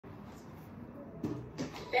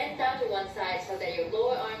Bend down to one side so that your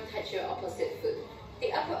lower arm touches your opposite foot.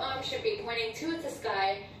 The upper arm should be pointing towards the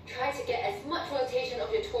sky. Try to get as much rotation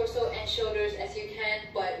of your torso and shoulders as you can,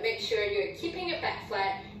 but make sure you're keeping your back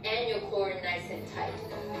flat and your core nice and tight.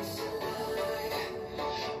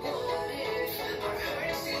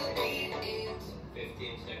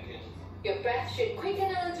 15 seconds. Your breath should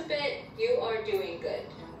quicken a little bit. You are doing good.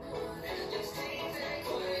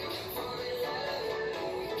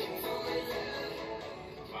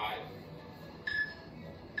 5.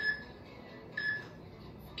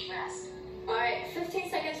 Rest. Alright, 15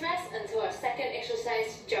 seconds rest until our second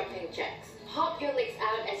exercise, jumping jacks. Hop your legs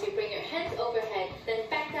out as you bring your hands overhead, then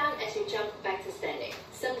back down as you jump back to standing.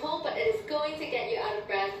 Simple, but it is going to get you out of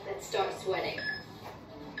breath and start sweating.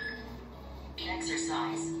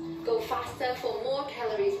 Exercise. Go faster for more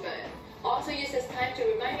calories burned. Also use this time to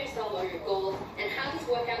remind yourself of your goals and how this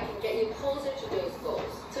workout can get you closer to those goals.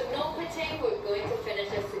 So no quitting, we're going to finish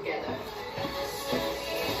this together.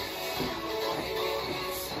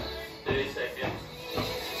 30 seconds.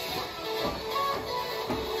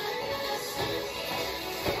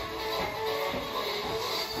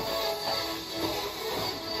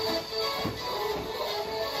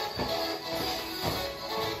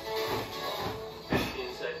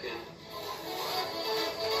 15 seconds.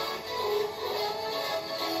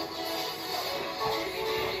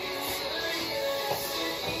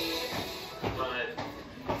 5.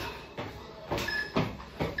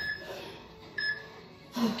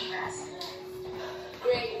 Rest.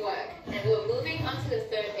 Great work. And we're moving on to the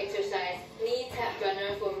third exercise, knee tap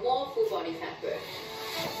runner for more full body fat burn.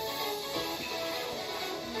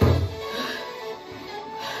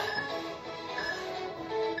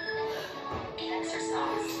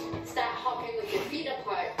 Exercise. Start hopping with your feet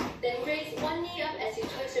apart, then raise one knee up as you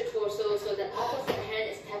twist your torso so the opposite hand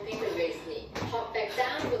is tapping the raised knee. Hop back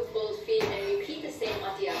down with both feet and repeat the same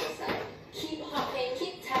on the other side. Keep hopping,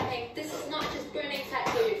 keep tapping. This is not just burning fat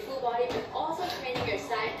for your full body, but also training your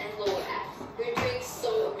side and lower abs. You're doing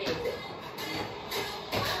so amazing.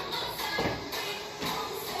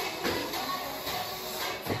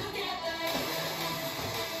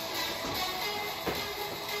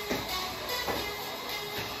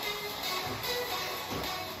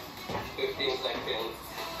 15 seconds.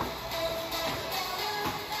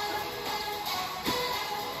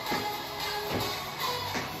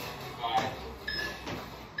 5.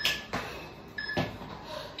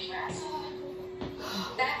 Rest.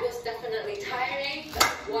 That was definitely tiring, but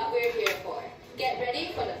what we're here for. Get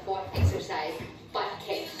ready for the fourth exercise, butt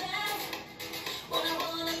kick.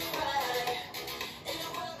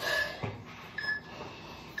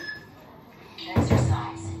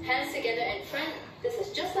 Exercise. Hands together in front. This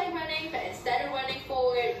is just like running, but instead of running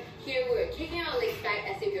forward, here we're kicking our legs back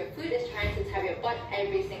as if your foot is trying to tap your butt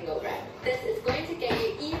every single rep. This is going to get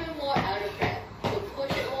you even more out of breath, so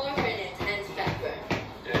push it more for an intense fat burn.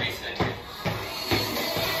 30 seconds.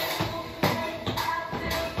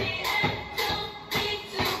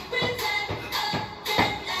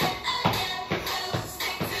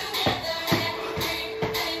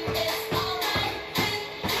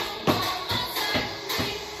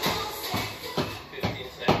 15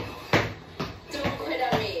 seconds. Don't quit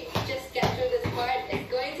on me. Just get through this part.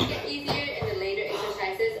 It's going to get easier in the later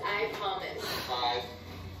exercises, I promise. 5.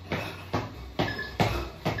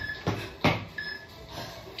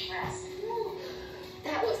 Rest.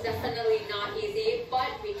 That was definitely not easy, but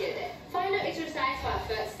we did it. Final exercise for our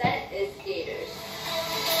first set is gators.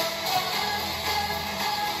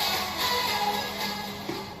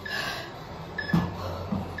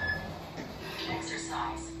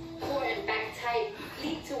 Exercise. Core and back tight,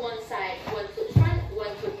 lean to one side, one foot front,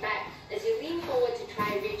 one foot back, as you lean forward to try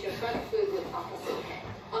and reach your front foot with opposite hand.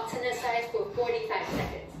 Alternate sides for 45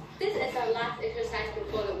 seconds. This is our last exercise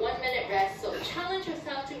before the 1 minute rest, so challenge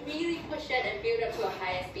yourself to really push it and build up to a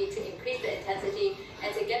higher speed to increase the intensity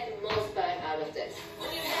and to get the most burn out of this.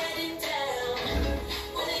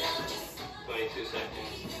 22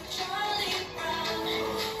 seconds.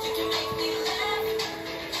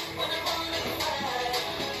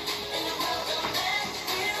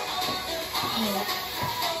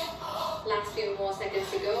 Last few more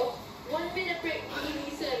seconds to go. 1 minute break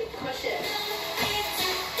really soon. Push it.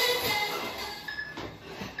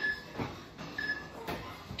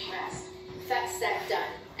 Rest. First set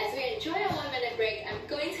done. As we enjoy our 1 minute break, I'm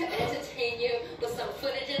going to entertain you with some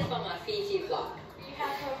footage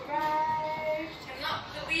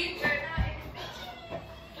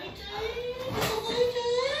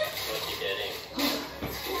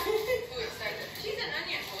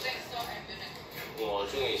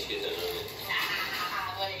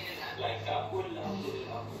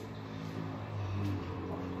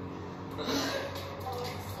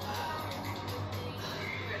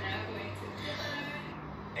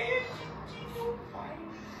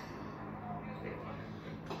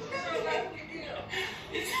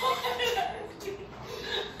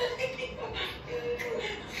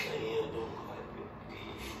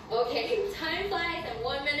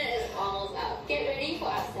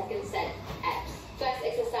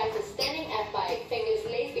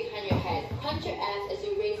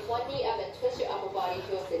one knee up and twist your upper body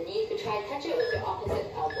towards the knee to try touch it with your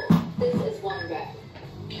opposite elbow. This is one rep.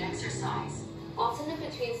 Exercise. Alternate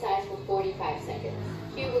between sides for 45 seconds.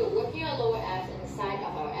 Here we're working our lower abs and the side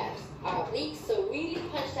of our abs. Our obliques, so really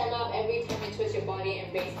punch them up every time you twist your body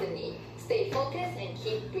and raise the knee. Stay focused and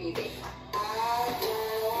keep breathing. I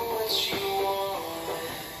know what you want.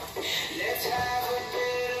 Let's have a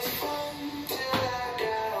bit of fun till I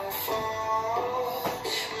gotta fall.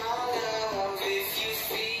 My love, if you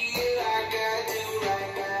feel like I do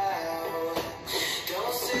right now,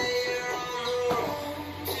 don't say you're on the road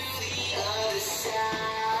to the other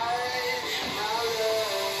side. My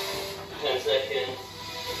love. 10 seconds.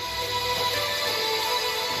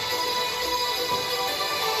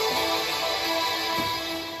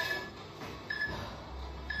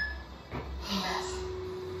 Rest.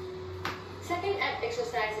 Second ab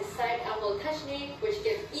exercise is side elbow touch knee, which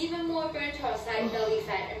gives even more burn to our side belly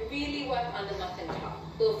side and really work on the muffin top.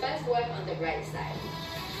 We'll first work on the right side.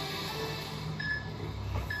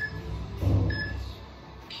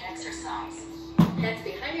 Exercise. Hands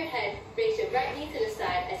behind your head, raise your right knee to the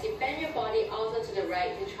side as you bend your body also to the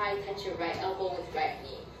right to try and touch your right elbow with right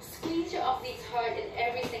knee. Squeeze your obliques hard in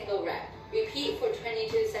every single rep. Repeat for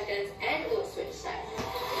 22 seconds and we'll switch sides.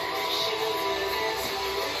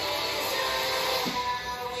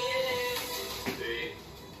 3,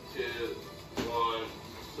 2, 1,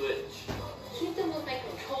 switch. Keep the movement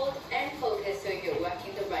controlled and focused so you're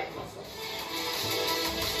working the right muscle.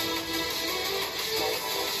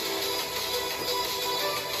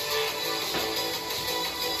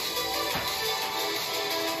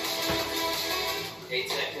 Eight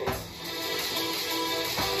seconds.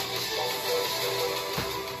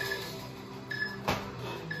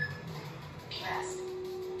 Rest.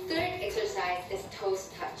 Third exercise is toes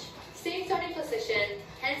touch. Same starting position,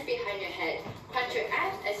 hands behind your head. Punch your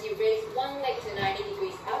abs as you raise one leg to 90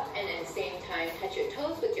 degrees up and at the same time touch your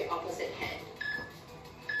toes with your opposite hand.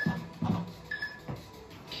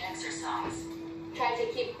 Exercise. Try to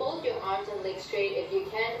keep both your arms and legs straight if you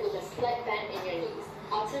can with a slight bend in your knees.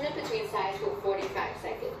 Alternate between sides for 45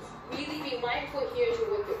 seconds. Really be mindful here to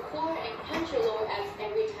work your core and punch your lower abs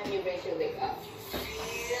every time you raise your leg up. Feel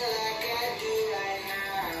like I do right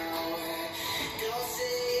now. Don't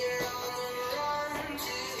say you're on the run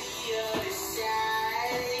to the other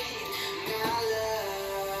side. My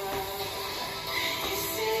love, you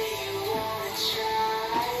say you wanna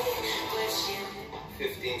try, but you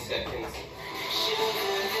 15 seconds. sugar,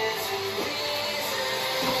 there's a reason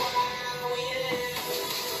why we lose.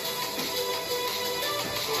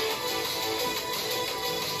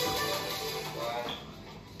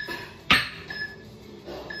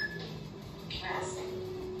 Rest.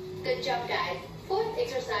 Good job, guys. Fourth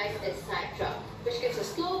exercise is side drop, which gives a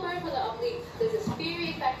slow burn for the oblique. This is very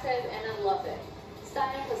effective and I love it.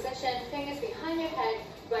 Starting position, fingers behind your head,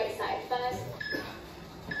 right side first.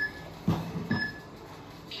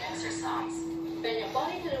 Exercise. Bend your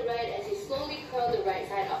body to the right as you slowly curl the right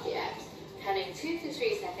side of the abs. Counting 2 to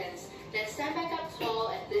 3 seconds, then stand back up tall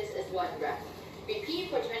and this is one rep. Repeat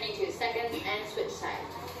for 22 seconds and switch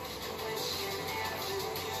sides.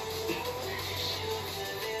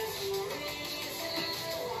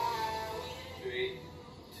 3,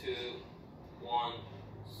 2, 1,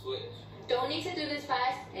 switch. Don't need to do this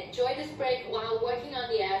fast. Enjoy this break while working on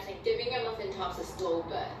the abs and giving your muffin tops a slow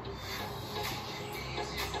burn.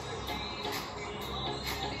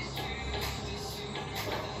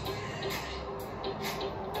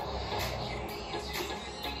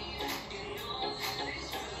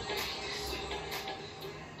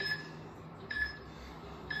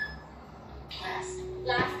 Rest.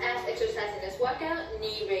 Last abs exercise in this workout,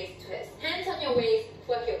 knee raise twist. Hands on your waist,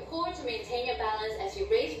 work your core to maintain your balance as you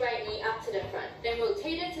raise right knee up to the front. Then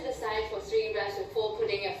rotate it to the side for 3 reps before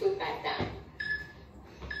putting your foot back down.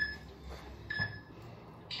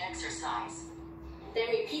 Exercise. Then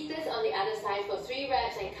repeat this on the other side for 3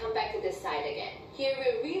 reps and come back to this side again. Here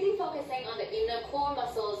we're really focusing on the inner core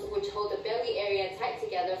muscles which hold the belly area tight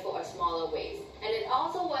together for a smaller waist. And it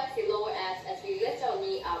also works the lower abs as we lift our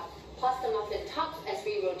knee up, plus the muffin tops as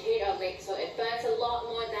we rotate our legs so it burns a lot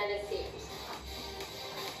more than it seems.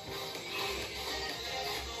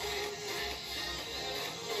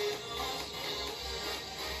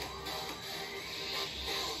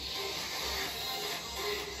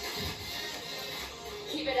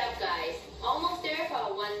 Keep it up, guys. Almost there for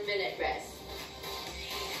a 1 minute rest.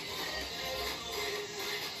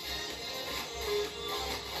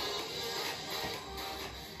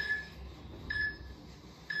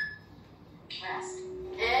 Rest.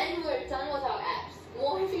 And we're done with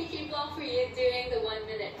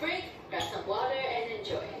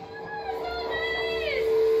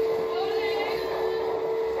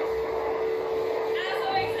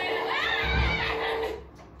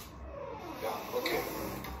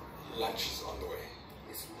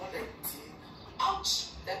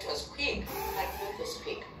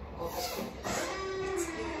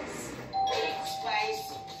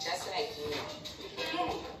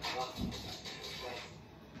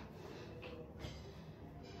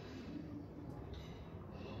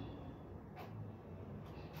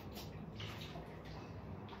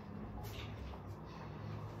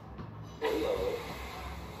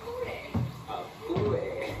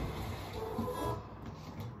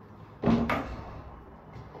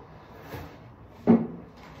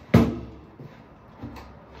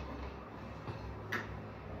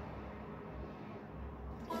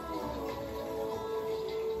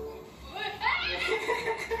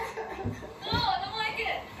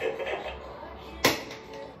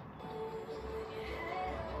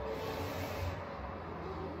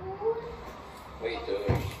What are you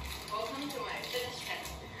doing? Welcome to my fitness channel.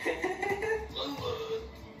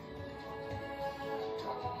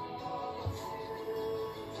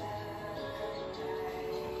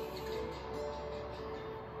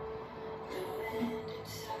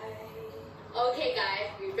 Okay guys,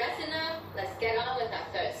 we've rested enough. Let's get on with our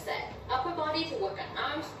third set. Upper body to work on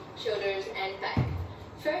arms, shoulders, and back.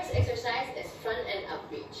 First exercise is front and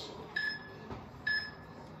up reach.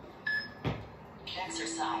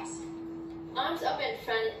 Exercise. Arms up in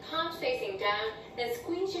front, palms facing down, then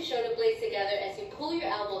squeeze your shoulder blades together as you pull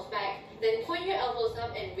your elbows back, then point your elbows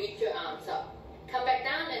up and reach your arms up. Come back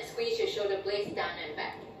down and squeeze your shoulder blades down and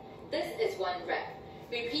back. This is 1 rep.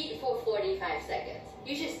 Repeat for 45 seconds.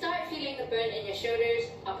 You should start feeling the burn in your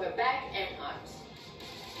shoulders, upper back, and arms.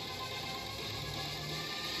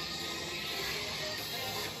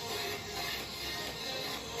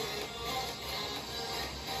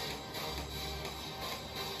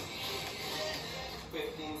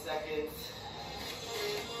 Seconds.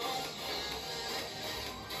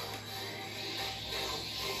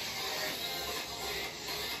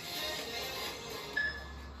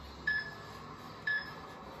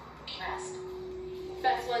 Rest.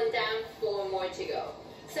 First one down, 4 more to go.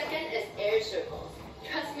 Second is air circles.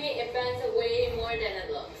 Trust me, it burns way more than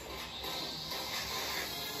it looks.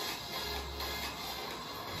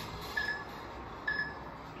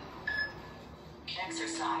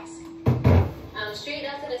 Exercise. Straight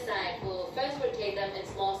out to the side. We'll first rotate them in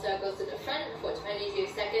small circles to the front for 22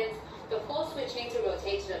 seconds before switching to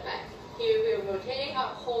rotate to the back. Here we're rotating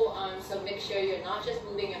our whole arm, so make sure you're not just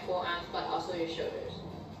moving your forearms but also your shoulders.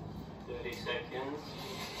 30 seconds.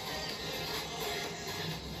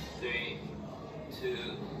 3, 2,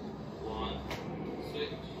 1, switch.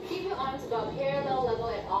 Keep your arms above parallel level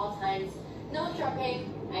at all times. No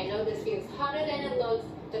dropping. I know this feels harder than it looks,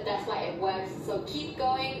 but that's why it works. So keep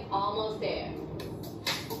going, almost there.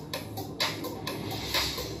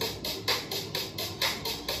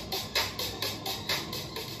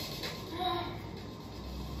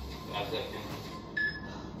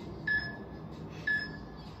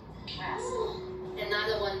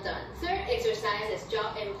 Another one done. Third exercise is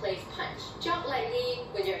jog in place punch. Jog lightly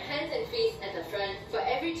with your hands and feet at the front. For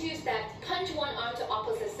every 2 steps, punch one arm to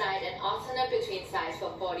opposite side and alternate between sides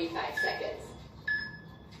for 45 seconds.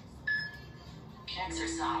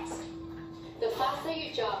 Exercise. The faster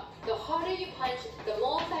you jog, the harder you punch, the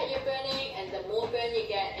more fat you're burning and the more burn you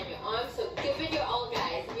get in your arms. So give it your all,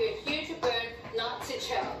 guys. You're here to burn, not to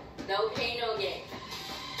chill. No pain, no gain.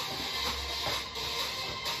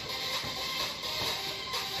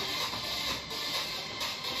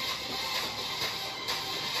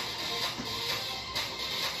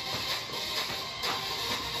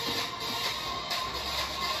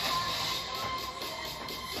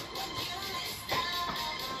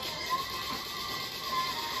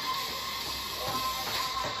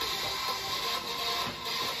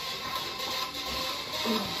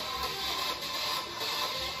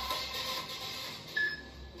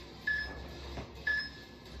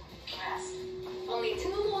 Only 2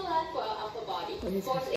 more left for our upper body. Force